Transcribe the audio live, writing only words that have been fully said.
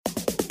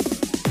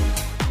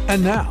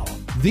And now,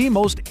 the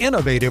most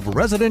innovative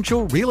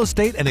residential real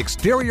estate and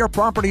exterior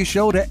property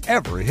show to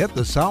ever hit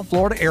the South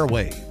Florida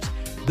airwaves.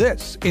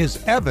 This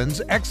is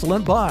Evan's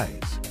Excellent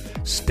Buys.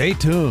 Stay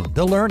tuned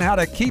to learn how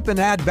to keep and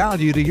add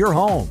value to your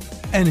home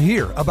and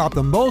hear about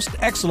the most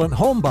excellent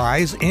home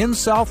buys in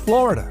South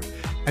Florida.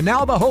 And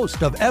now the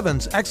host of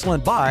Evan's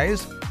Excellent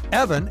Buys,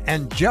 Evan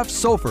and Jeff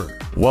Sofer.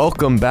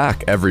 Welcome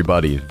back,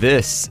 everybody.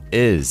 This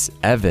is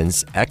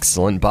Evan's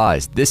Excellent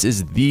Buys. This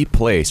is the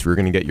place where you're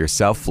going to get your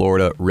South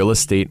Florida real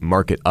estate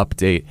market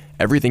update.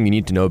 Everything you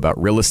need to know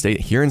about real estate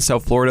here in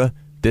South Florida,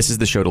 this is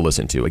the show to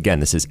listen to. Again,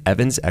 this is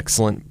Evan's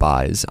Excellent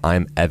Buys.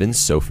 I'm Evan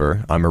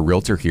Sofer. I'm a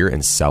realtor here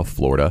in South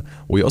Florida.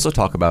 We also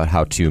talk about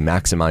how to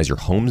maximize your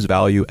home's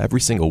value every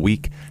single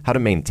week, how to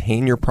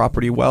maintain your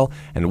property well,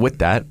 and with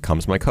that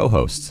comes my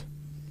co-host.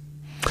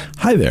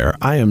 Hi there,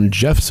 I am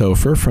Jeff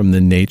Sofer from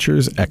the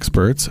Nature's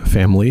Experts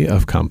family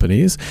of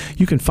companies.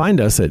 You can find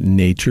us at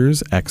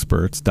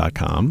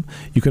naturesexperts.com.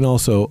 You can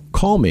also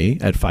call me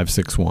at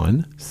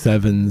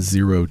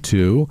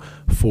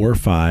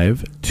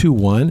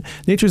 561-702-4521.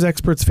 Nature's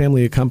Experts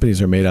family of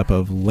companies are made up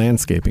of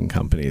landscaping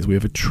companies. We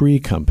have a tree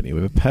company.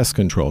 We have a pest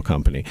control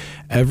company.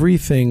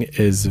 Everything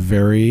is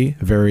very,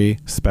 very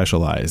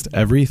specialized.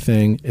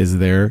 Everything is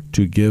there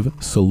to give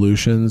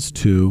solutions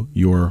to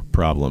your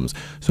problems.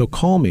 So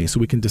call me so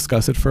we can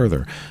discuss it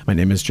further. My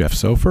name is Jeff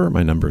Sofer.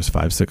 My number is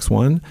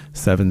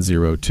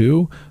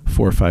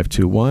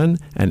 561-702-4521.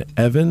 And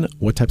Evan,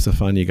 what types of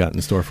fun you got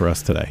in store for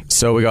us today?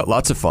 So we got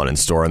lots of fun in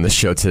store on this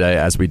show today,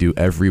 as we do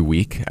every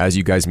week. As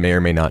you guys may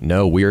or may not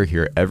know, we are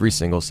here every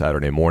single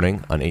Saturday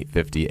morning on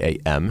 8:50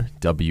 a.m.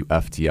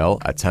 WFTL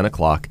at 10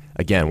 o'clock.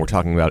 Again, we're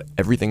talking about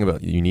everything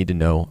about you need to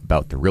know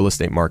about the real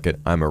estate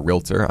market. I'm a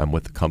realtor. I'm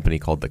with a company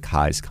called the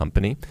Kai's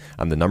Company.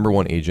 I'm the number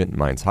one agent in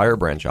my entire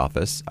branch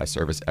office. I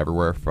service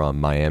everywhere from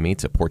Miami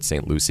to Port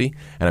St. Lucie,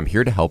 and I'm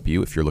here to help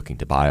you if you're looking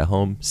to buy a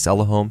home,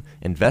 sell a home,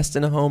 invest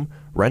in a home,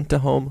 rent a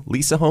home,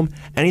 lease a home,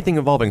 anything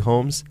involving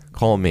homes,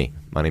 call me.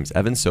 My name's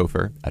Evan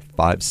Sofer at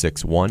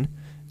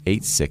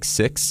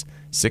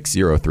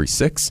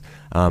 561-866-6036.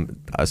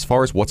 As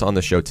far as what's on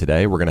the show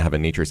today, we're going to have a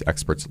Nature's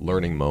Experts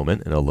learning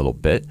moment in a little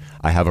bit.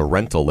 I have a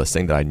rental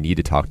listing that I need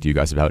to talk to you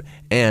guys about,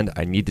 and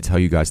I need to tell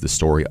you guys the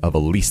story of a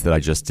lease that I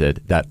just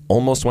did that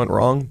almost went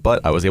wrong,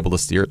 but I was able to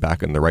steer it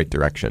back in the right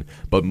direction.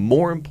 But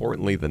more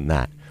importantly than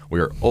that, we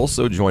are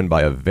also joined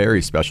by a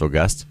very special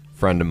guest,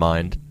 friend of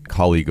mine,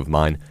 colleague of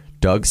mine,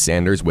 Doug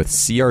Sanders with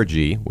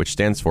CRG, which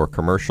stands for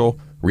Commercial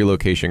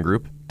Relocation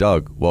Group.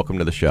 Doug, welcome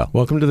to the show.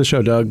 Welcome to the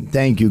show, Doug.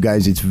 Thank you,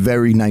 guys. It's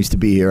very nice to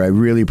be here. I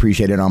really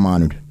appreciate it. I'm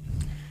honored.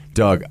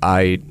 Doug,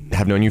 I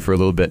have known you for a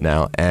little bit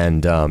now,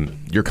 and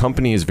your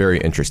company is very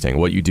interesting.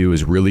 What you do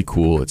is really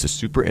cool. It's a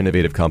super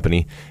innovative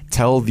company.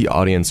 Tell the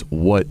audience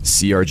what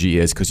CRG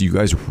is, because you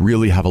guys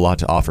really have a lot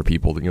to offer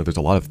people. You know, there's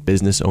a lot of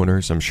business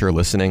owners, I'm sure,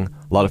 listening,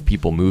 a lot of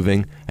people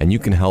moving, and you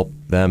can help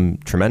them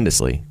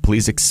tremendously.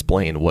 Please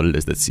explain what it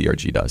is that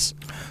CRG does.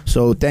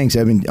 So thanks,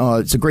 Evan.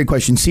 It's a great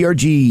question.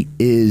 CRG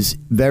is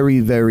very,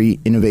 very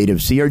innovative.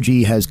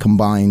 CRG has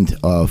combined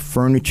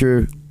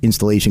furniture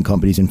installation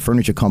companies and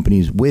furniture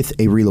companies with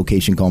a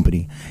relocation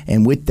company.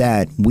 And with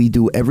that, we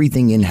do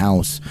everything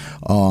in-house.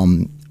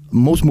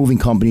 Most moving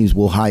companies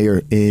will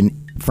hire an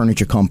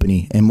furniture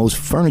company, and most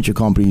furniture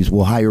companies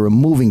will hire a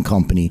moving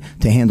company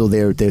to handle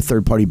their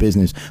third-party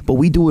business. But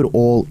we do it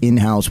all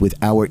in-house with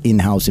our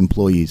in-house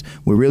employees.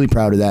 We're really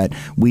proud of that.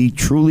 We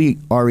truly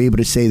are able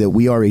to say that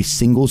we are a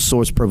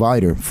single-source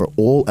provider for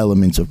all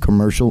elements of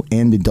commercial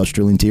and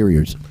industrial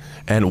interiors.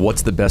 And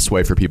what's the best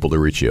way for people to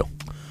reach you?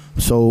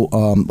 So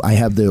I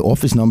have the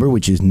office number,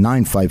 which is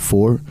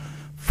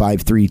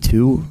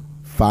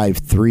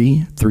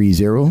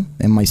 954-532-5330.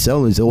 And my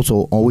cell is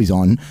also always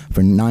on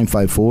for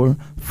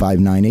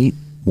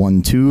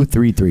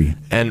 954-598-1233.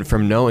 And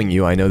from knowing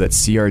you, I know that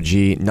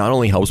CRG not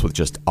only helps with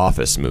just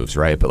office moves,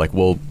 right? But like,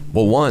 well,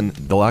 one,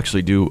 they'll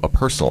actually do a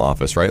personal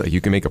office, right? Like you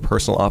can make a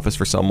personal office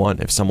for someone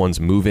if someone's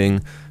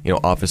moving, you know,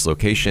 office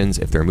locations,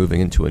 if they're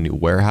moving into a new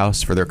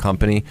warehouse for their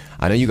company.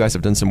 I know you guys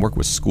have done some work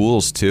with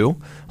schools too,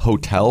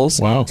 hotels.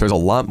 Wow. So there's a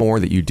lot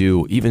more that you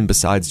do, even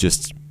besides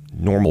just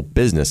normal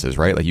businesses,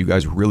 right? Like you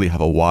guys really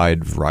have a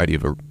wide variety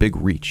of a big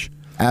reach.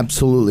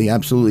 Absolutely,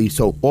 absolutely.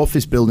 So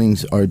office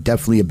buildings are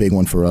definitely a big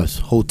one for us.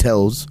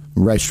 Hotels,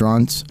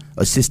 restaurants,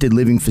 assisted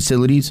living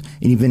facilities,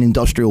 and even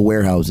industrial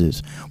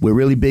warehouses. We're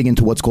really big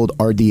into what's called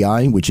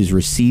RDI, which is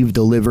receive,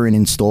 deliver, and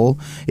install.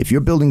 If your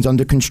building's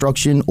under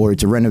construction or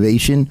it's a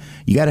renovation,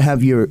 you got to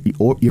have your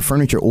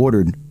furniture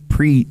ordered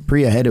pre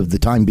ahead of the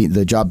time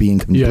the job being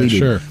completed. Yeah,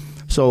 sure.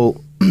 So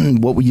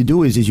what you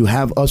do is you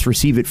have us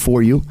receive it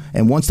for you,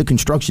 and once the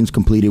construction's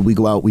completed, we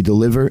go out, we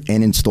deliver,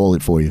 and install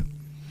it for you.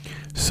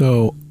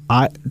 So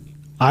I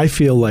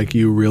feel like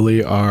you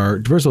really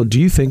are. First of all, do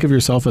you think of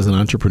yourself as an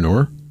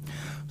entrepreneur?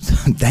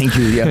 Thank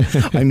you. Yeah,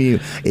 I mean,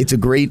 it's a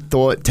great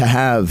thought to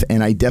have,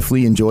 and I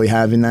definitely enjoy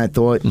having that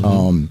thought.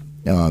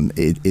 Mm-hmm.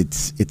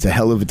 It's a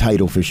hell of a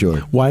title for sure.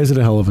 Why is it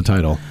a hell of a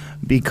title?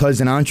 Because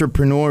an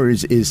entrepreneur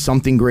is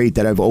something great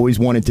that I've always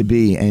wanted to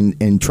be,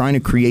 and trying to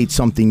create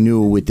something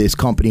new with this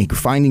company,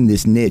 finding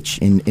this niche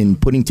in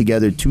putting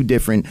together two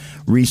different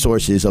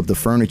resources of the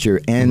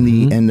furniture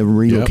and the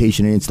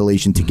relocation and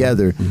installation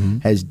together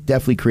has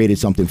definitely created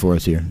something for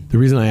us here. The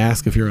reason I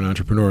ask if you're an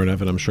entrepreneur, and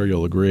Evan, I'm sure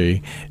you'll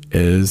agree,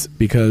 is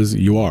because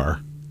you are.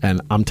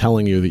 And I'm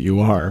telling you that you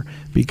are,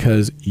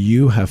 because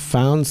you have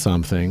found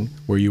something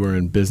where you are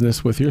in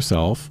business with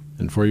yourself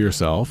and for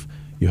yourself.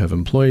 You have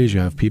employees, you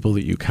have people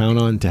that you count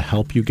on to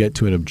help you get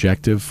to an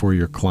objective for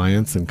your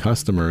clients and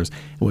customers.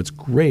 And what's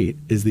great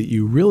is that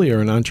you really are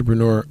an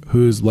entrepreneur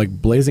who's like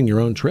blazing your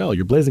own trail.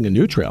 You're blazing a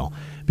new trail,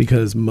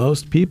 because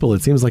most people,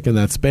 it seems like in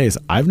that space,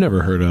 I've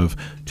never heard of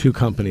two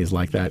companies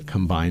like that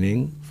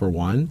combining for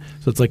one.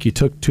 So it's like you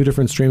took two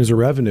different streams of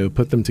revenue,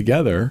 put them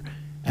together,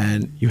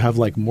 and you have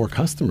like more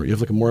customer. You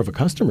have like more of a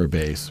customer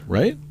base,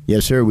 right?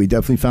 Yes, sir. We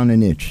definitely found a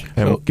niche.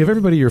 So give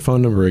everybody your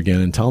phone number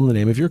again and tell them the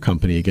name of your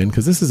company again,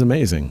 because this is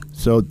amazing.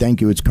 So thank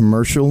you. It's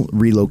Commercial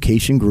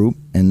Relocation Group,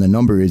 and the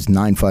number is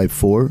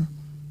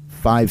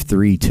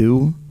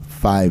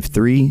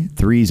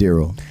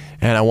 954-532-5330.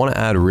 And I want to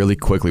add really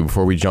quickly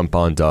before we jump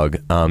on, Doug,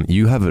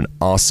 you have an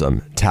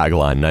awesome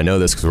tagline. And I know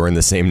this because we're in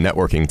the same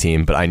networking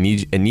team, but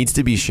it needs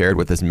to be shared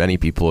with as many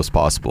people as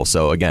possible.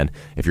 So again,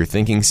 if you're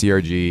thinking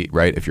CRG,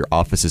 right, if your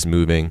office is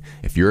moving,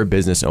 if you're a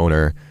business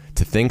owner,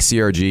 to think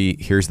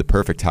CRG, here's the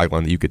perfect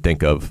tagline that you could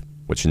think of,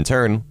 which in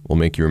turn will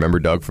make you remember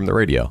Doug from the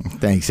radio.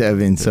 Thanks,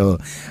 Evan. So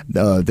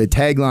the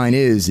tagline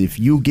is, if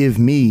you give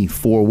me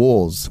 4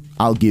 walls,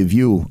 I'll give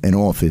you an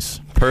office.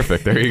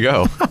 Perfect. There you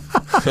go.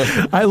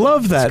 I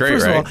love that. Great,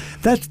 First right? of all,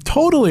 that's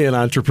totally an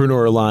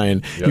entrepreneur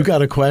line. Yep. You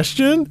got a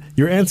question,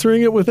 you're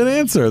answering it with an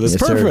answer. That's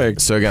perfect.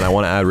 Sir. So again, I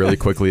want to add really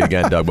quickly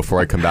again, Doug, before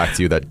I come back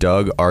to you, that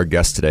Doug, our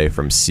guest today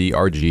from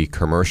CRG,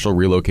 Commercial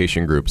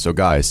Relocation Group. So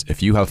guys,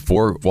 if you have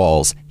 4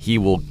 walls, he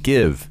will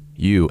give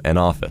you an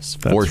office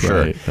for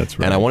sure. That's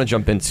right. And I want to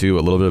jump into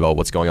a little bit about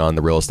what's going on in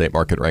the real estate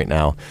market right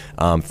now.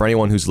 For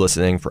anyone who's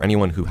listening, for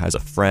anyone who has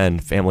a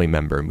friend, family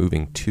member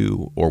moving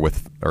to, or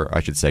I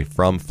should say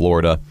from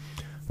Florida,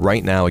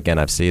 right now, again,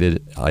 I've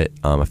stated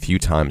a few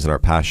times in our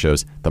past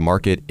shows, the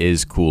market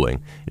is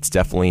cooling. It's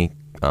definitely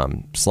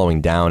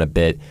slowing down a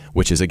bit,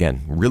 which is,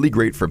 again, really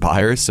great for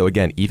buyers. So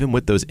again, even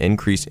with those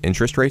increased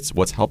interest rates,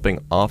 what's helping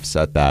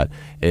offset that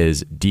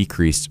is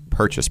decreased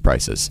purchase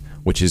prices,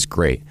 which is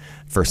great.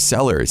 For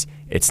sellers,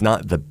 it's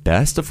not the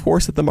best, of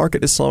course, that the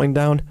market is slowing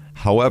down.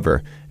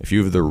 However, if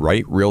you have the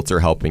right realtor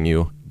helping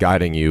you,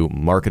 guiding you,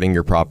 marketing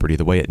your property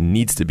the way it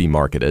needs to be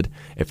marketed,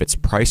 if it's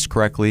priced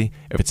correctly,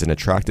 if it's an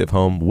attractive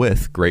home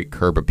with great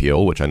curb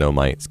appeal, which I know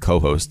my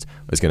co-host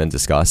is going to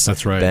discuss,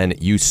 that's right, then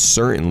you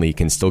certainly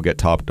can still get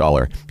top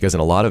dollar. Because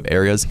in a lot of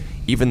areas,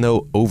 even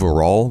though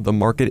overall the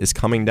market is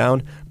coming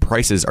down,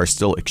 prices are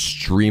still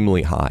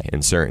extremely high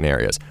in certain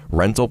areas.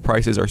 Rental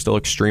prices are still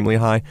extremely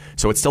high.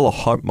 So it's still a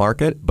hot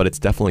market, but it's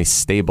definitely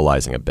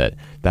stabilizing a bit.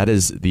 That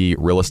is the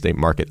real estate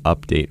market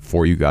update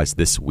for you guys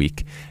this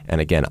week.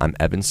 And again, I'm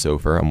Evan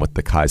Sofer. I'm with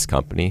the Kai's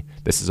Company.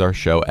 This is our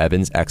show,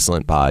 Evan's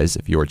Excellent Buys.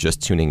 If you are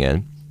just tuning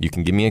in, you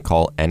can give me a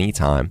call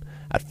anytime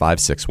at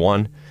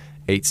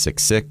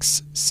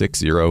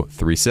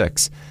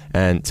 561-866-6036.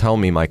 And tell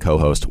me, my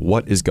co-host,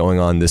 what is going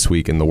on this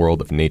week in the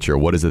world of nature?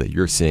 What is it that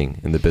you're seeing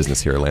in the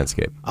business here at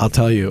Landscape? I'll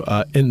tell you,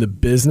 in the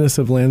business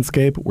of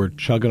landscape, we're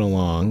chugging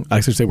along. I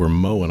should say we're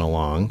mowing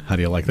along. How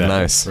do you like that?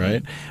 Nice.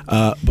 Right?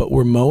 But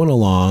we're mowing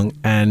along,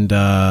 and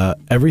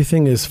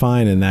everything is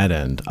fine in that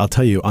end. I'll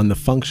tell you, on the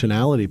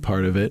functionality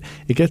part of it,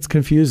 it gets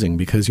confusing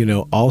because,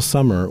 all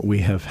summer we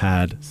have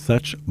had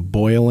such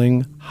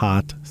boiling,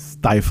 hot,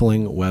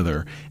 stifling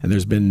weather, and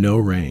there's been no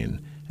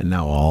rain. And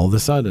now all of a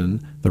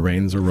sudden, the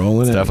rains are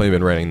rolling in. It's definitely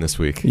been raining this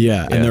week.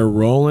 Yeah, and they're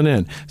rolling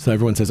in. So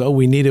everyone says, oh,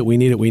 we need it, we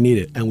need it, we need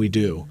it. And we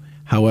do.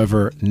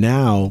 However,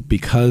 now,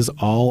 because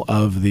all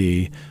of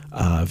the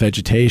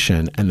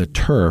vegetation and the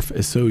turf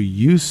is so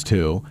used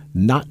to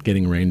not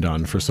getting rained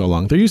on for so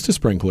long, they're used to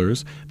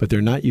sprinklers, but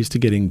they're not used to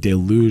getting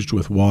deluged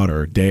with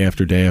water day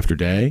after day after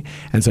day.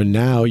 And so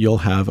now you'll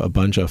have a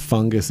bunch of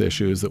fungus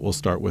issues that will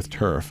start with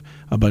turf,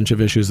 a bunch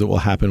of issues that will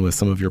happen with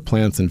some of your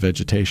plants and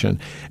vegetation.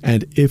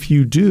 And if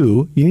you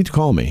do, you need to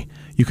call me.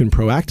 You can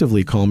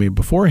proactively call me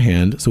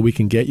beforehand so we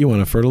can get you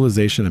on a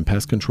fertilization and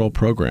pest control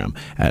program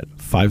at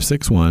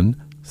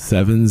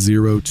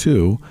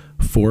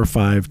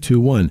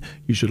 561-702-4521.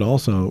 You should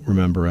also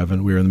remember,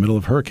 Evan, we're in the middle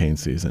of hurricane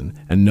season.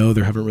 And no,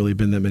 there haven't really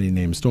been that many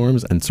named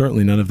storms, and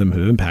certainly none of them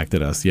have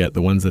impacted us yet,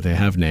 the ones that they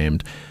have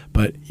named.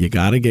 But you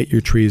got to get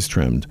your trees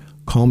trimmed.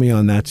 Call me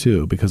on that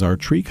too, because our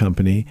tree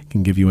company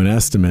can give you an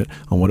estimate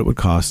on what it would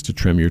cost to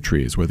trim your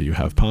trees, whether you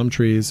have palm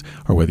trees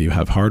or whether you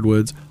have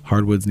hardwoods.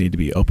 Hardwoods need to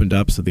be opened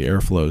up so the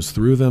air flows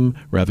through them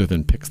rather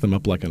than picks them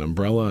up like an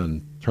umbrella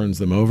and turns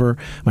them over.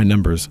 My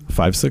number's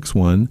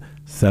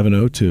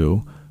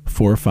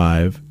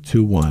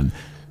 561-702-4521.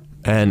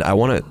 And I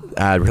want to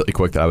add really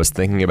quick that I was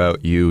thinking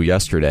about you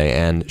yesterday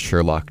and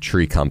Sherlock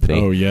Tree Company.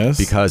 Oh, yes?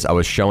 Because I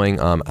was showing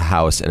a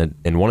house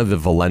in one of the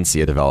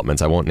Valencia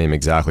developments. I won't name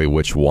exactly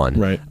which one.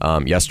 Right.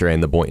 Yesterday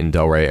in the Boynton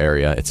Delray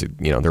area. It's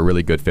they're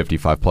really good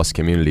 55-plus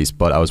communities.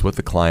 But I was with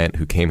a client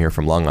who came here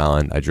from Long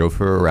Island. I drove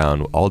her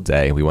around all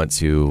day. We went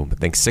to, I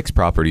think, 6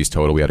 properties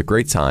total. We had a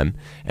great time.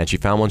 And she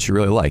found one she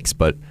really likes.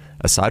 But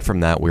aside from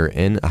that, we were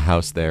in a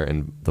house there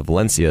in the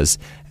Valencias,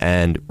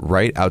 and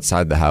right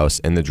outside the house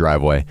in the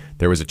driveway,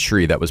 there was a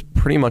tree that was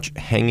pretty much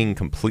hanging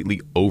completely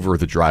over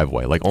the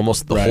driveway. Like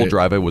almost the whole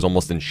driveway was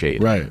almost in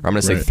shade. Right. Or I'm going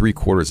to say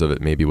 3/4 of it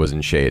maybe was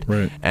in shade.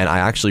 Right. And I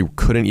actually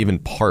couldn't even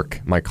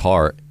park my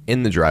car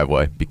in the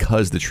driveway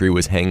because the tree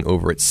was hanging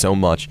over it so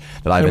much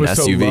that I have an SUV.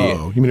 So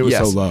low. You mean it was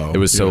so low? It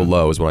was so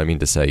low is what I mean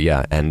to say,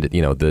 yeah. And,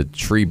 the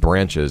tree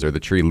branches or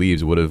the tree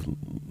leaves would have,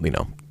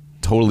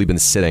 totally been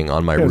sitting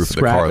on my roof of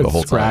the car the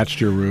whole time.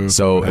 Scratched your roof.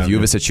 So if you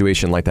have a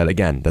situation like that,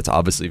 again, that's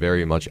obviously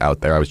very much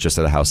out there. I was just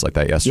at a house like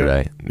that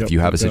yesterday. If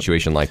you have a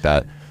situation like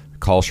that,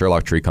 call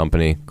Sherlock Tree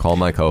Company, call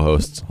my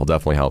co-hosts. I'll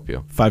definitely help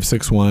you.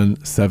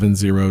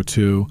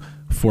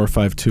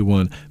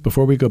 561-702-4521.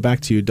 Before we go back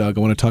to you, Doug,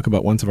 I want to talk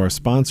about one of our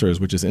sponsors,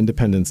 which is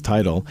Independence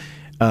Title.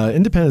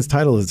 Independence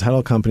Title is a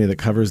title company that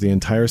covers the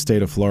entire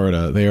state of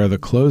Florida. They are the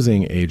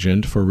closing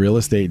agent for real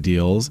estate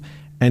deals,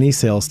 any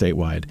sale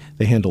statewide.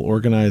 They handle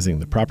organizing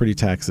the property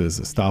taxes,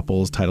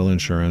 estoppels, title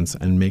insurance,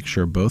 and make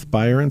sure both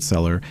buyer and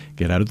seller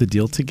get out of the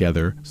deal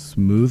together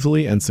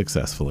smoothly and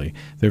successfully.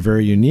 They're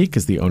very unique,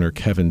 as the owner,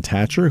 Kevin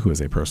Thatcher, who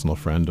is a personal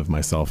friend of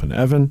myself and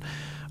Evan,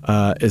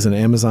 is an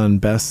Amazon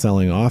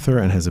best-selling author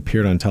and has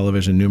appeared on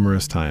television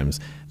numerous times.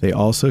 They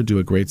also do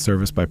a great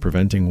service by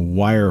preventing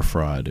wire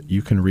fraud.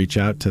 You can reach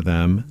out to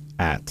them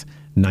at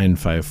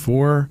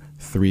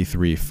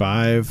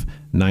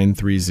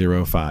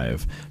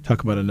 954-335-9305.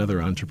 Talk about another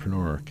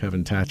entrepreneur,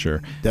 Kevin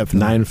Thatcher.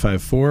 Definitely.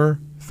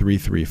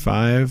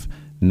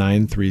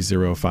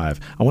 954-335-9305.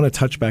 I want to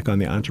touch back on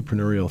the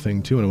entrepreneurial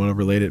thing too, and I want to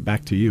relate it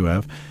back to you,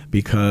 Ev,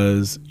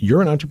 because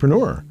you're an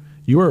entrepreneur.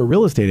 You are a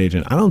real estate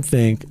agent. I don't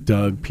think,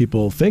 Doug,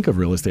 people think of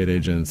real estate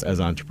agents as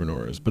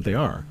entrepreneurs, but they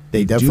are.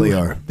 They definitely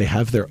are. They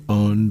have their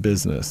own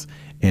business.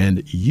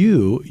 And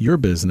your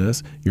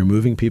business, you're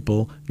moving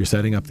people, you're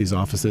setting up these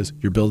offices,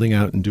 you're building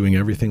out and doing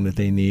everything that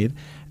they need.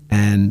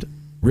 And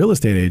real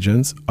estate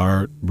agents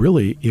are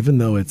really, even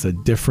though it's a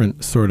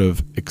different sort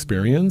of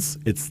experience,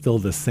 it's still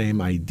the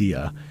same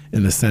idea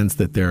in the sense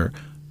that they're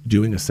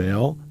doing a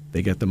sale,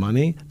 they get the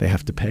money, they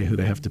have to pay who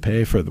they have to pay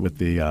with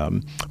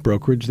the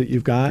brokerage that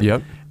you've got.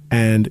 Yep.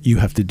 And you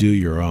have to do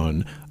your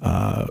own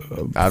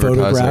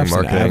photographs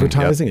and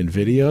advertising and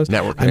videos.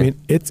 Networking. I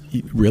mean,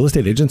 real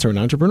estate agents are an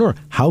entrepreneur.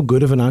 How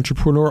good of an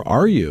entrepreneur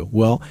are you?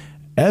 Well,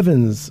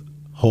 Evan's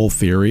whole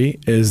theory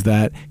is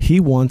that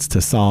he wants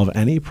to solve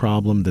any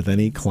problem that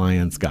any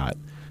client's got.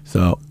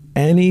 So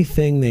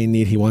anything they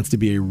need, he wants to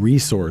be a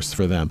resource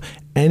for them.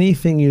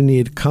 Anything you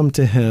need, come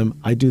to him.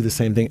 I do the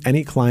same thing.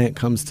 Any client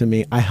comes to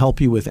me, I help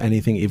you with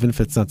anything, even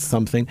if it's not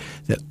something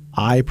that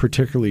I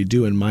particularly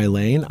do in my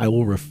lane. I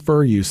will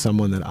refer you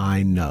someone that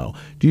I know.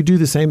 Do you do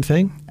the same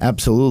thing?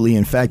 Absolutely.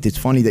 In fact, it's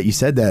funny that you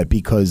said that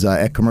because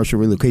at Commercial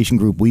Relocation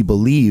Group, we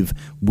believe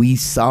we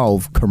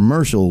solve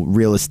commercial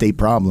real estate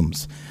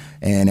problems.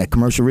 And at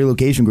Commercial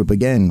Relocation Group,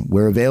 again,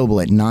 we're available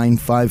at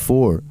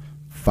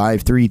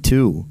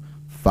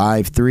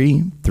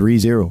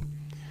 954-532-5330.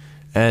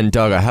 And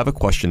Doug, I have a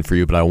question for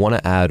you, but I want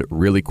to add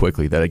really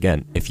quickly that,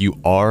 again, if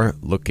you are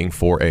looking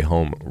for a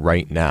home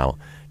right now,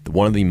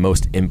 one of the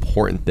most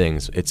important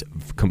things, it's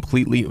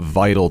completely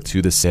vital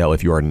to the sale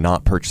if you are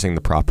not purchasing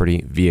the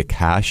property via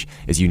cash,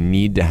 is you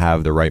need to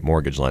have the right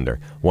mortgage lender.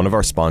 One of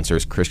our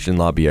sponsors, Christian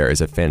Labiere,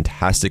 is a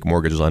fantastic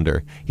mortgage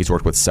lender. He's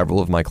worked with several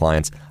of my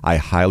clients. I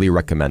highly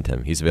recommend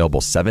him. He's available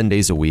 7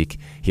 days a week.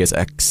 He has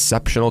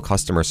exceptional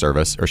customer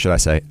service, or should I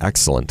say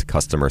excellent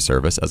customer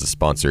service as a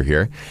sponsor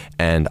here.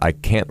 And I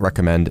can't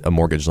recommend a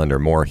mortgage lender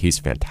more. He's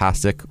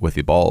fantastic with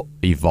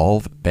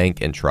Evolve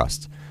Bank and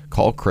Trust.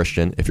 Call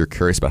Christian if you're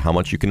curious about how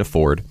much you can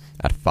afford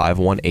at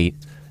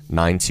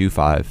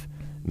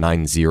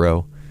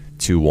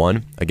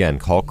 518-925-9021. Again,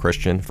 call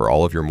Christian for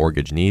all of your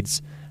mortgage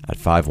needs at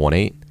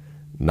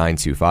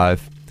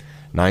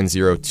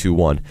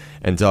 518-925-9021.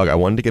 And Doug, I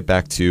wanted to get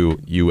back to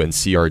you and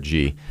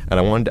CRG, and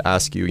I wanted to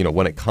ask you,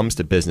 when it comes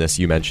to business,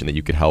 you mentioned that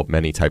you could help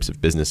many types of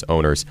business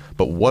owners,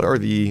 but what are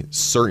the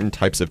certain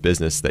types of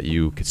business that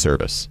you could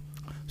service?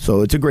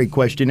 So it's a great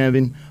question,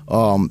 Evan.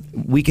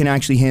 We can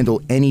actually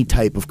handle any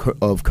type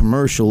of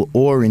commercial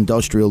or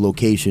industrial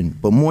location,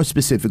 but more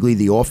specifically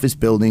the office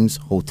buildings,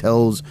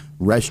 hotels,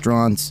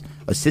 restaurants,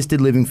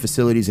 assisted living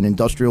facilities, and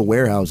industrial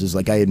warehouses,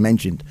 like I had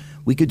mentioned.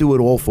 We could do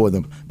it all for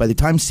them. By the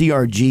time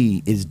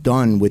CRG is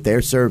done with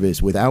their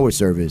service, with our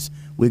service,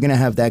 we're going to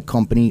have that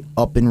company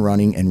up and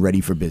running and ready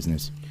for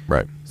business.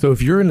 Right. So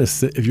if you're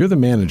the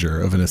manager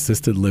of an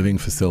assisted living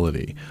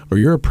facility, or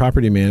you're a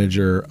property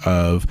manager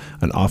of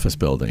an office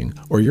building,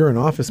 or you're an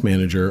office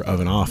manager of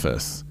an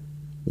office,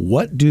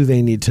 what do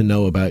they need to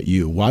know about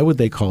you? Why would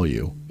they call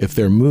you? If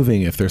they're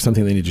moving, if there's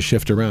something they need to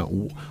shift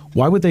around,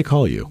 why would they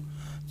call you?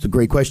 It's a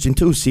great question,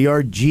 too.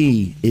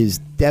 CRG is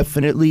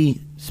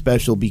definitely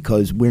special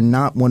because we're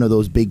not one of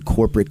those big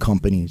corporate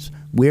companies.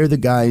 We're the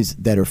guys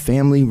that are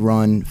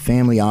family-run,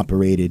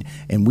 family-operated,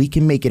 and we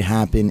can make it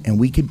happen, and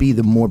we could be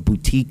the more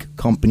boutique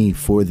company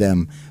for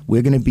them.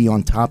 We're going to be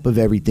on top of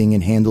everything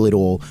and handle it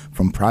all,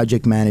 from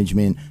project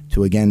management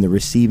to, again, the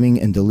receiving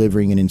and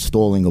delivering and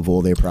installing of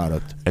all their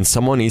product. And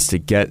someone needs to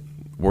get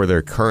where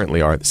they currently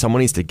are.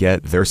 Someone needs to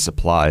get their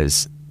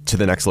supplies to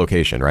the next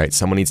location, right?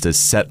 Someone needs to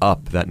set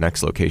up that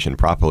next location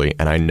properly.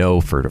 And I know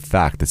for a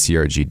fact that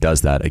CRG does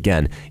that.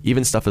 Again,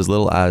 even stuff as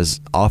little as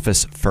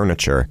office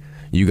furniture,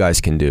 you guys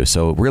can do.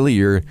 So really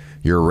your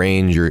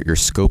range, your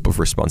scope of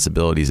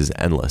responsibilities is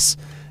endless,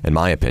 in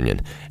my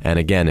opinion. And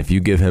again, if you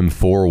give him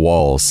 4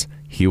 walls,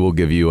 he will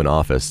give you an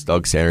office.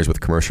 Doug Sanders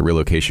with Commercial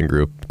Relocation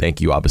Group. Thank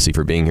you, obviously,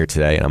 for being here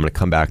today. And I'm going to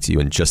come back to you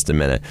in just a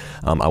minute.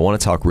 I want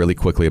to talk really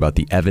quickly about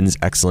the Evans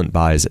Excellent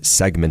Buys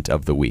segment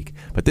of the week.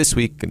 But this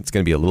week, it's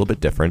going to be a little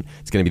bit different.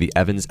 It's going to be the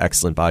Evans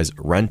Excellent Buys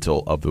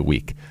rental of the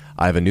week.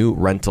 I have a new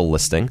rental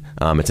listing.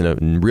 It's in a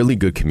really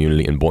good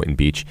community in Boynton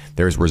Beach.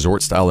 There's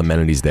resort-style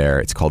amenities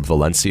there. It's called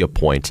Valencia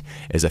Point.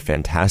 It's a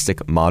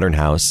fantastic modern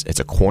house. It's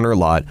a corner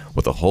lot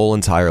with a whole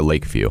entire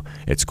lake view.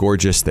 It's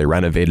gorgeous. They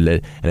renovated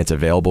it, and it's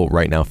available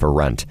right now for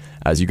rent.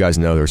 As you guys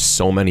know, there's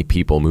so many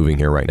people moving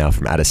here right now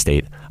from out of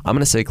state. I'm going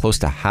to say close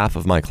to half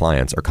of my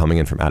clients are coming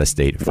in from out of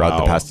state throughout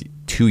the past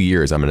 2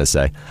 years, I'm going to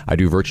say. I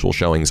do virtual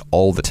showings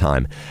all the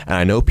time, and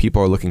I know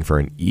people are looking for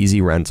an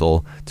easy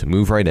rental to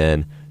move right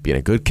in, be in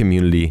a good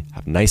community,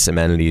 have nice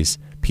amenities,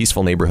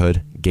 peaceful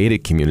neighborhood,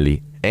 gated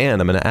community,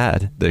 and I'm going to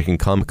add that it can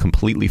come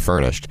completely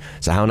furnished.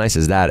 So how nice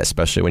is that,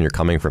 especially when you're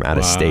coming from out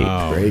of state?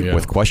 Great. Yeah.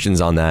 With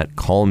questions on that,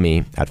 call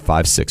me at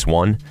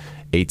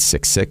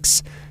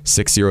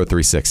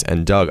 561-866-6036.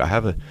 And Doug, I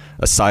have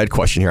a side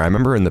question here. I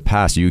remember in the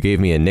past you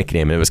gave me a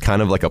nickname, and it was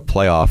kind of like a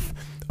playoff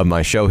of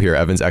my show here,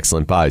 Evans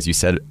Excellent Buys. You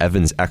said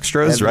Evans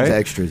Extras, right? Evans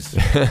Extras.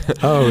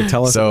 Oh,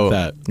 tell us about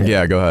that.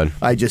 Yeah, go ahead.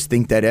 I just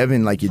think that,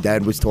 Evan, like your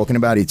dad was talking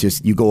about, it's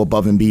just you go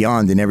above and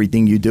beyond in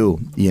everything you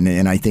do.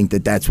 And I think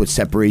that that's what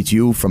separates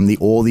you from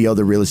all the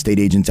other real estate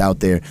agents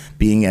out there,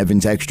 being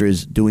Evans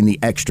Extras, doing the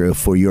extra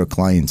for your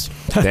clients.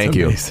 Thank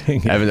you.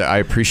 Amazing. Evan, I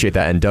appreciate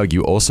that. And Doug,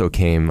 you also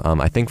came,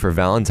 I think, for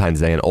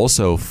Valentine's Day and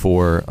also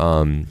for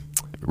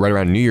right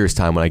around New Year's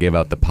time when I gave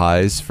out the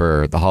pies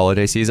for the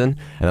holiday season.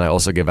 And I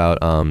also give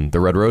out the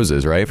red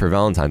roses, right, for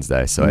Valentine's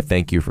Day. So I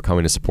thank you for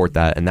coming to support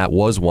that. And that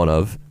was one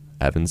of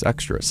Evans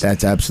Extras.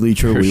 That's absolutely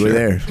true. We were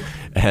there.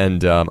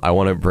 And I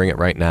want to bring it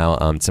right now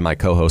to my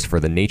co-host for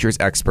the Nature's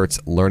Experts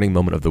Learning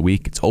Moment of the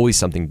Week. It's always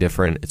something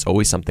different. It's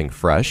always something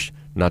fresh,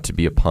 not to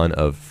be a pun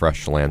of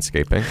fresh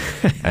landscaping.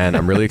 And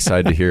I'm really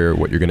excited to hear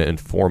what you're going to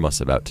inform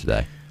us about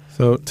today.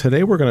 So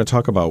today we're going to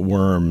talk about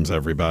worms,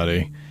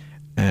 everybody.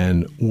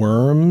 And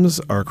worms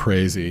are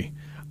crazy.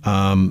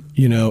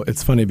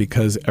 It's funny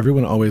because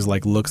everyone always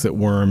looks at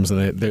worms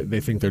and they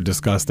think they're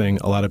disgusting.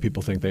 A lot of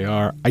people think they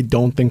are. I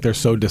don't think they're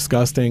so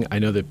disgusting. I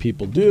know that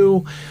people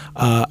do.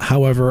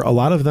 However, a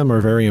lot of them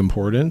are very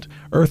important.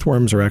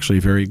 Earthworms are actually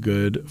very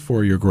good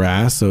for your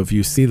grass. So if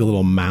you see the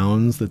little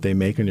mounds that they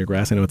make on your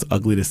grass, I know it's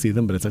ugly to see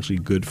them, but it's actually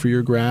good for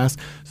your grass.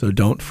 So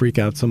don't freak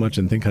out so much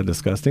and think how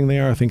disgusting they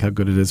are. Think how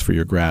good it is for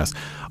your grass.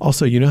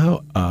 Also, you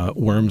know how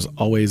worms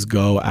always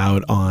go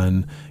out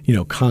on,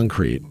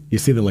 concrete. You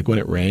see them when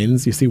it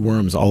rains, you see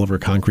worms all over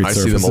concrete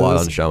surfaces. I see them a lot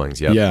on showings,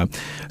 Yeah.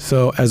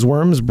 So as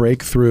worms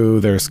break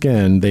through their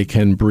skin, they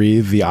can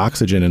breathe the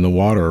oxygen in the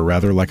water,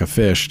 rather like a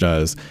fish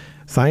does.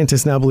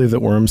 Scientists now believe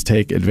that worms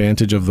take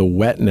advantage of the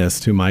wetness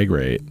to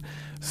migrate.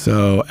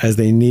 So as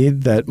they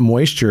need that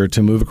moisture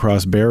to move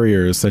across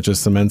barriers such as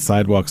cement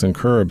sidewalks and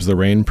curbs, the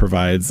rain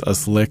provides a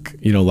slick,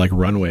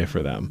 runway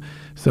for them.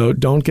 So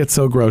don't get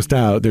so grossed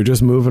out. They're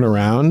just moving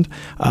around.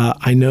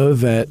 I know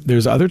that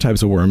there's other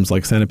types of worms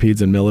like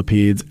centipedes and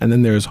millipedes, and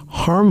then there's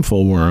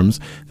harmful worms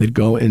that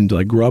go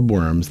into grub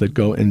worms that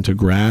go into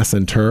grass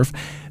and turf.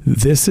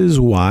 This is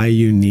why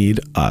you need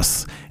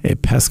us, a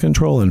pest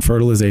control and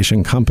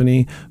fertilization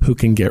company who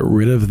can get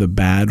rid of the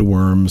bad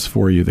worms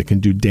for you that can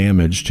do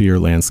damage to your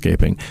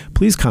landscaping.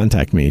 Please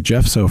contact me,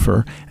 Jeff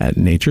Sofer at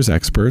Nature's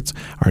Experts.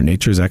 Our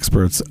Nature's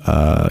Experts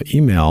our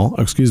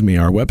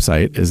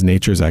website is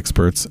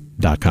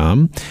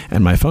naturesexperts.com,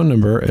 and my phone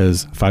number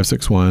is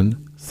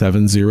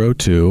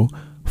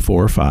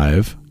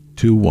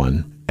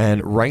 561-702-4521.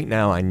 And right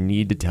now, I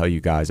need to tell you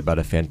guys about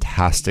a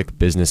fantastic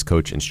business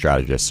coach and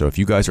strategist. So if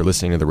you guys are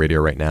listening to the radio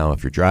right now,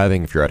 if you're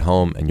driving, if you're at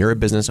home, and you're a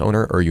business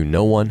owner or you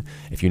know one,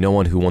 if you know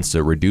one who wants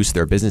to reduce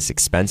their business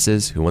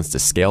expenses, who wants to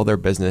scale their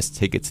business,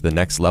 take it to the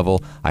next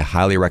level, I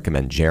highly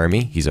recommend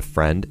Jeremy. He's a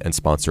friend and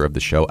sponsor of the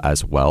show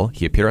as well.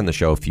 He appeared on the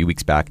show a few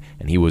weeks back,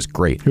 and he was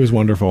great. He was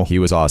wonderful. He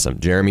was awesome.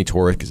 Jeremy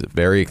Torek is a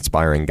very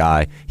inspiring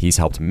guy. He's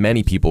helped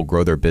many people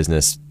grow their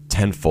business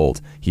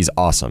tenfold. He's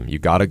awesome. You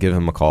got to give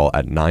him a call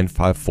at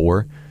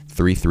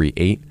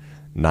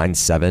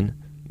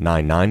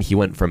 954-338-9799. He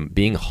went from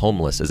being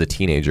homeless as a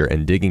teenager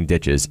and digging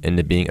ditches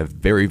into being a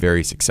very,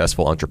 very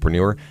successful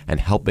entrepreneur and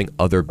helping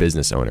other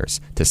business owners.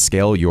 To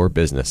scale your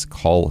business,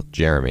 call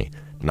Jeremy,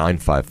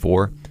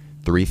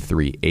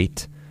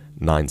 954-338-9799.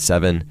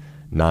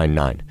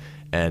 9799.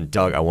 And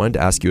Doug, I wanted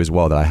to ask you as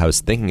well that I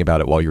was thinking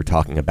about it while you were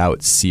talking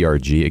about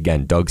CRG.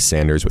 Again, Doug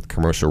Sanders with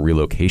Commercial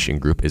Relocation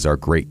Group is our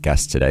great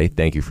guest today.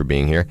 Thank you for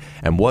being here.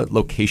 And what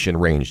location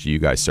range do you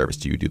guys service?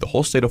 Do you do the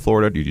whole state of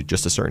Florida? Do you do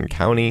just a certain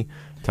county?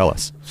 Tell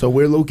us. So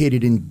we're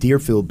located in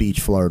Deerfield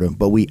Beach, Florida,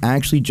 but we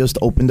actually just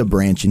opened a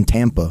branch in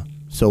Tampa.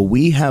 So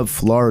we have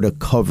Florida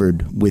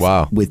covered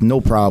with no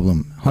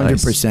problem,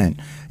 100%.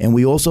 Nice. And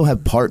we also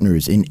have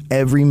partners in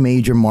every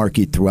major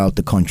market throughout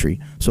the country.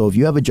 So if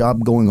you have a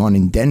job going on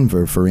in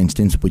Denver, for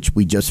instance, which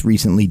we just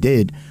recently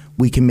did,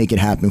 we can make it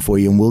happen for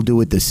you, and we'll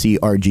do it the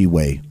CRG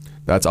way.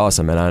 That's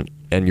awesome.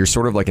 And you're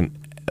sort of like a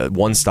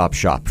one-stop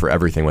shop for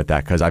everything with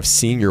that, because I've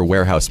seen your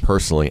warehouse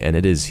personally, and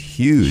it is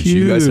huge.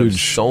 You guys have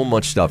so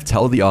much stuff.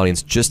 Tell the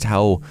audience just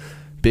how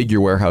big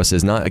your warehouse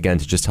is, not again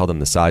to just tell them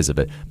the size of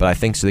it, but I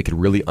think so they could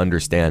really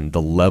understand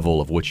the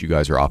level of which you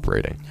guys are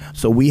operating.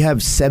 So we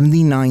have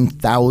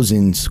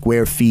 79,000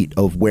 square feet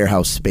of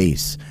warehouse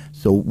space.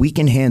 So we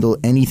can handle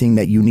anything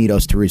that you need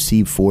us to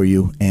receive for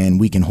you, and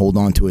we can hold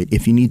on to it.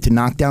 If you need to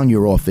knock down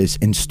your office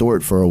and store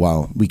it for a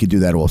while, we could do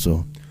that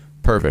also.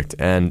 Perfect.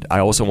 And I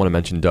also want to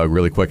mention Doug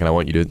really quick, and I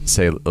want you to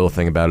say a little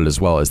thing about it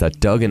as well, is that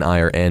Doug and I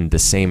are in the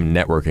same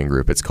networking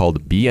group. It's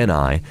called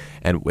BNI,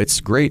 and it's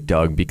great,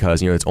 Doug,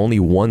 because it's only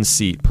one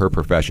seat per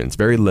profession. It's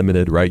very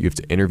limited, right? You have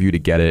to interview to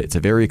get it. It's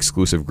a very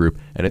exclusive group,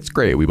 and it's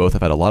great. We both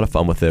have had a lot of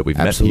fun with it. We've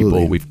met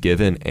people. We've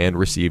given and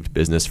received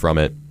business from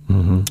it.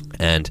 Mm-hmm.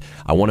 And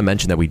I want to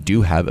mention that we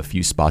do have a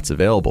few spots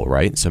available,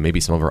 right? So maybe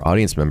some of our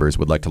audience members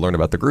would like to learn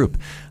about the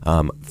group.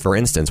 For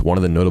instance, one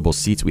of the notable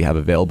seats we have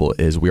available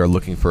is we are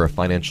looking for a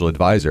financial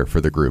advisor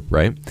for the group,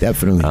 right?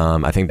 Definitely.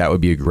 I think that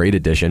would be a great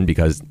addition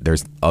because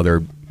there's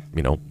other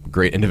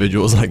great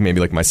individuals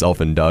like myself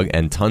and Doug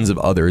and tons of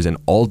others in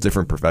all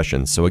different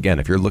professions. So again,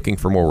 if you're looking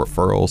for more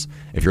referrals,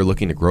 if you're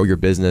looking to grow your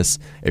business,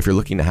 if you're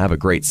looking to have a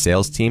great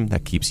sales team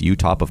that keeps you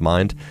top of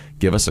mind,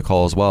 give us a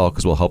call as well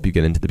because we'll help you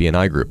get into the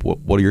BNI group.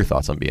 What are your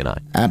thoughts on BNI?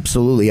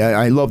 Absolutely.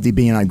 I love the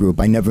BNI group.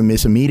 I never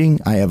miss a meeting.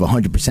 I have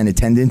 100%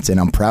 attendance and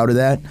I'm proud of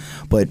that.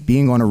 But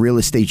being on a real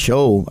estate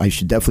show, I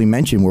should definitely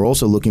mention we're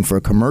also looking for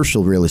a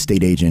commercial real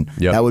estate agent.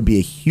 Yep. That would be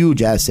a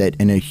huge asset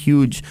and a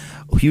huge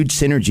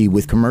synergy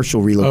with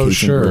Commercial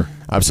Relocation Group.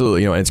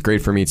 Absolutely. And it's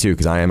great for me too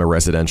because I am a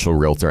residential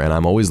realtor and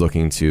I'm always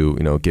looking to,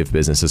 give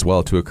business as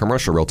well to a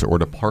commercial realtor or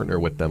to partner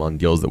with them on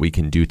deals that we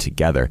can do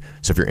together.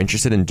 So if you're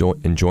interested in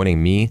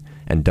joining me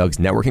and Doug's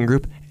networking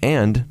group,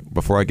 and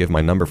before I give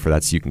my number for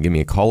that so you can give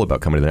me a call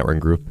about coming to the networking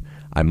group,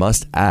 I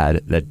must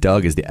add that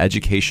Doug is the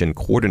education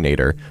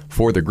coordinator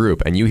for the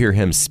group, and you hear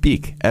him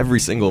speak every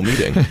single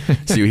meeting.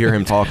 So you hear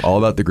him talk all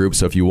about the group.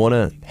 So if you want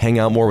to hang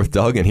out more with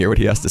Doug and hear what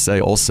he has to say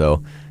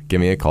also,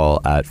 give me a call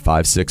at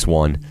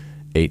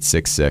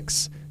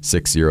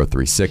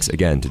 561-866-6036.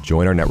 Again, to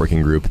join our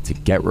networking group, to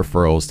get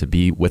referrals, to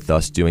be with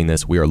us doing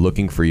this, we are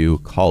looking for you.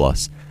 Call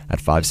us at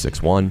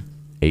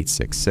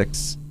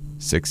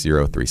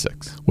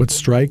 561-866-6036. What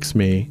strikes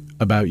me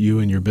about you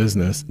and your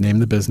business, name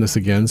the business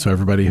again so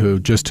everybody who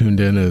just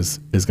tuned in is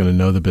going to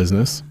know the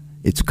business.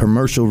 It's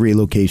Commercial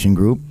Relocation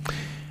Group.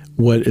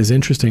 What is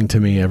interesting to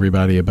me,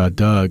 everybody, about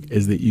Doug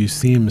is that you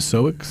seem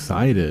so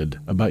excited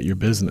about your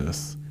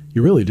business.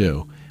 You really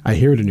do. I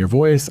hear it in your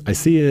voice. I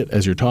see it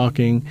as you're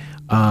talking.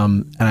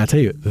 And I tell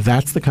you,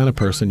 that's the kind of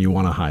person you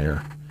want to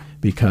hire.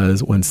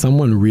 Because when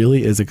someone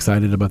really is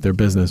excited about their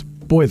business,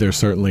 boy, they're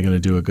certainly going to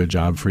do a good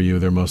job for you.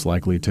 They're most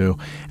likely to.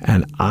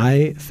 And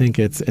I think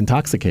it's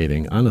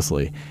intoxicating,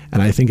 honestly.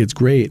 And I think it's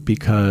great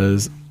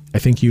because I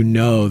think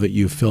that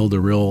you filled a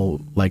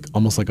real,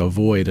 almost like a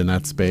void in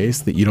that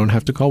space that you don't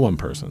have to call one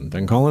person,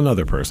 then call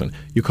another person.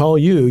 You call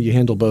you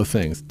handle both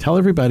things. Tell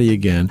everybody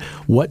again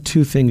what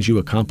two things you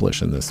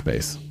accomplish in this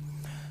space.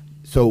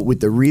 So with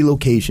the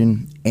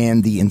relocation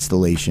and the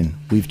installation,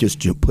 we've just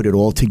put it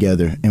all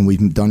together and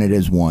we've done it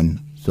as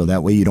one. So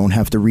that way you don't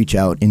have to reach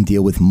out and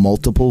deal with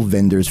multiple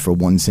vendors for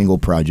one single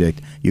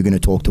project. You're going to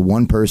talk to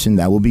one person,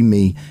 that will be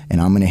me,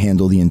 and I'm going to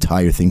handle the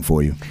entire thing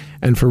for you.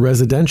 And for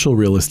residential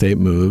real estate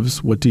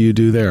moves, what do you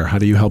do there? How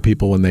do you help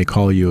people when they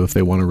call you if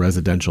they want a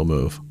residential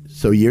move?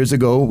 So years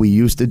ago, we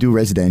used to do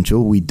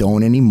residential. We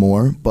don't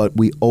anymore, but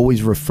we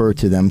always refer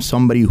to them,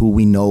 somebody who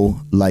we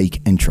know, like,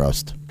 and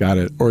trust. Got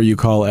it. Or you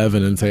call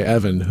Evan and say,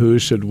 Evan, who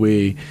should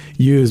we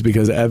use?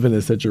 Because Evan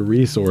is such a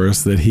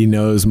resource that he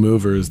knows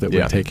movers that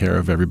would take care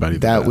of everybody.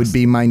 That would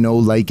be my know,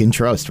 like, and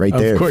trust right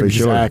there, for sure.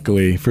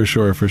 Exactly. For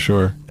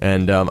sure.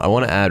 And I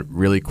want to add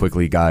really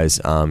quickly,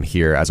 guys,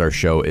 here as our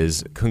show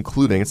is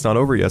concluding. It's not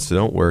over yet, so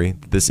don't worry.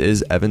 This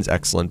is Evan's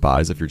Excellent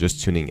Buys. If you're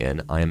just tuning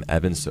in, I am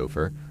Evan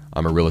Sofer.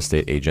 I'm a real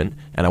estate agent,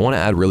 and I want to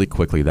add really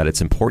quickly that it's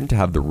important to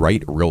have the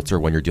right realtor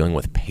when you're dealing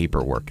with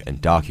paperwork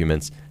and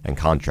documents and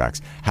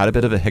contracts. Had a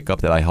bit of a hiccup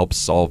that I helped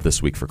solve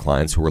this week for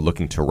clients who were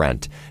looking to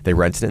rent. They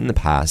rented it in the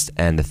past,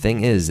 and the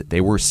thing is,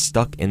 they were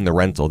stuck in the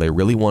rental. They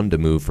really wanted to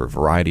move for a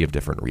variety of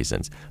different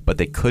reasons, but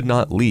they could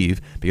not leave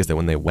because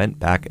when they went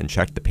back and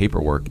checked the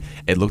paperwork,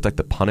 it looked like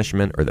the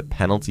punishment or the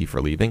penalty for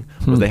leaving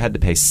was they had to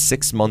pay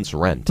 6 months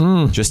rent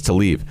just to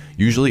leave.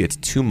 Usually it's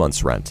 2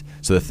 months rent.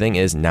 So the thing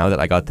is, now that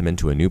I got them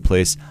into a new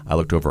place, I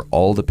looked over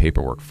all the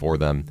paperwork for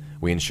them.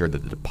 We ensured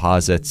that the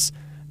deposits,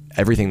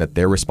 everything that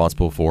they're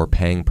responsible for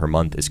paying per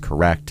month is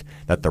correct,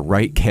 that the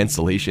right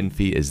cancellation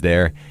fee is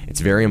there.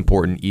 It's very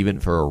important even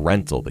for a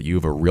rental that you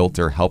have a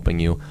realtor helping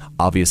you.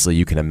 Obviously,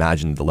 you can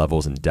imagine the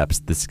levels and depths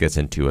this gets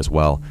into as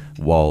well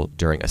while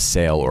during a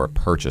sale or a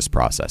purchase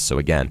process. So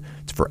again,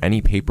 it's for any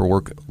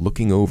paperwork,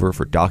 looking over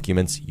for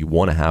documents, you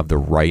want to have the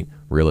right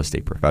real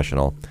estate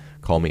professional.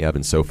 Call me,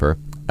 Evan Sofer,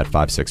 at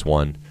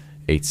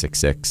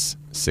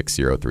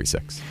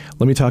 561-866-6036.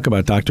 Let me talk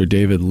about Dr.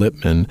 David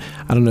Lippman.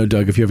 I don't know,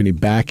 Doug, if you have any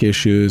back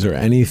issues or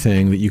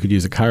anything that you could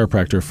use a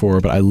chiropractor for,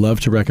 but I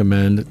love to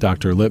recommend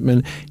Dr.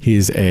 Lippman.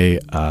 He's a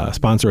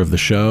sponsor of the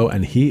show,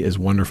 and he is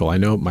wonderful. I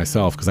know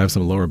myself because I have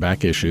some lower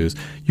back issues.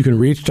 You can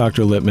reach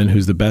Dr. Lippman,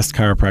 who's the best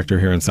chiropractor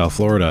here in South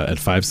Florida, at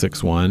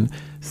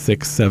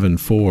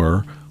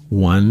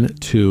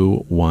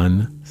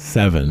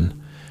 561-674-1217.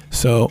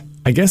 So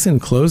I guess in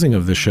closing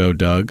of the show,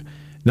 Doug,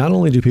 not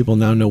only do people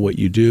now know what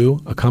you do,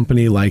 a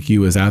company like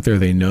you is out there,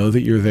 they know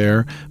that you're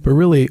there, but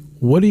really,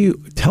 what do you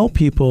tell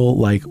people,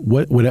 like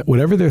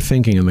whatever they're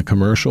thinking in the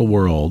commercial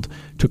world,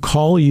 to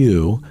call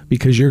you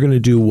because you're going to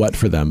do what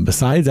for them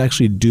besides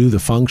actually do the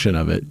function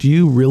of it? Do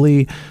you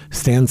really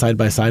stand side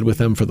by side with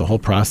them for the whole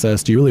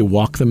process? Do you really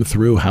walk them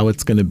through how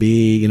it's going to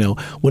be,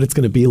 what it's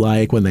going to be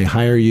like when they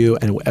hire you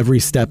and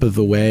every step of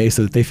the way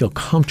so that they feel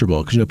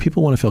comfortable? Because,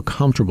 people want to feel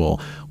comfortable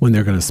when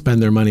they're going to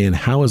spend their money. And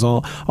how is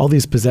all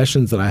these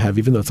possessions that I have,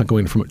 even though it's not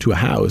going to a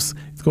house,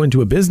 it's going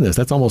to a business.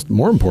 That's almost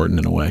more important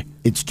in a way.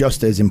 It's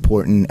just as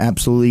important,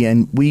 absolutely.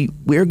 And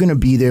we're going to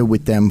be there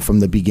with them from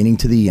the beginning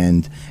to the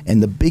end.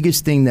 And the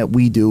biggest thing that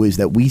we do is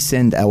that we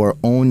send our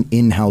own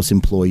in-house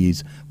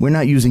employees. We're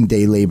not using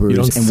day laborers. You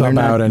don't and sub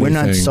out anything.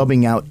 We're not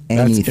subbing out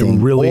anything.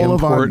 That's really all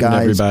important,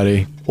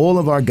 everybody. All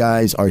of our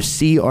guys are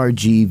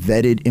CRG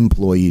vetted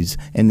employees,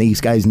 and these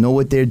guys know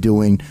what they're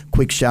doing.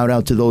 Quick shout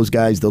out to those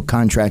guys, the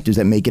contractors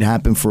that make it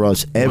happen for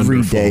us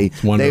every day.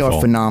 They are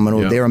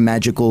phenomenal. Yep. They are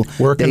magical.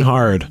 Working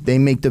hard. They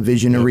make the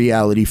vision a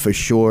reality for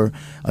sure.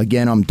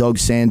 Again, I'm Doug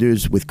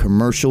Sanders with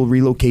Commercial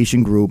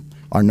Relocation Group.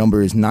 Our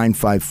number is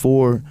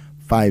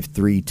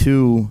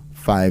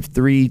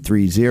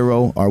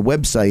 954-532-5330. Our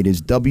website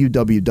is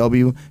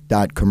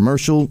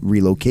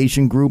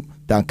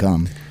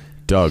www.commercialrelocationgroup.com.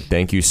 Doug,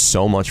 thank you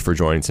so much for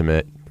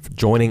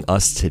joining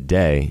us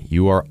today.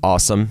 You are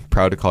awesome.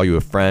 Proud to call you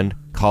a friend,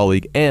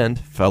 colleague, and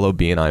fellow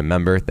BNI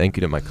member. Thank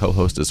you to my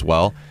co-host as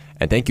well.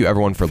 And thank you,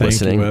 everyone, for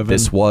listening.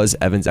 This was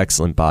Evan's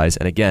Excellent Buys.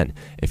 And again,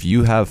 if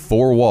you have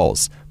four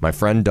walls, my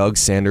friend Doug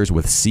Sanders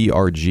with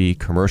CRG,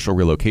 Commercial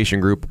Relocation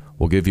Group,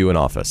 will give you an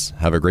office.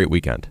 Have a great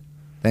weekend.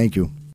 Thank you.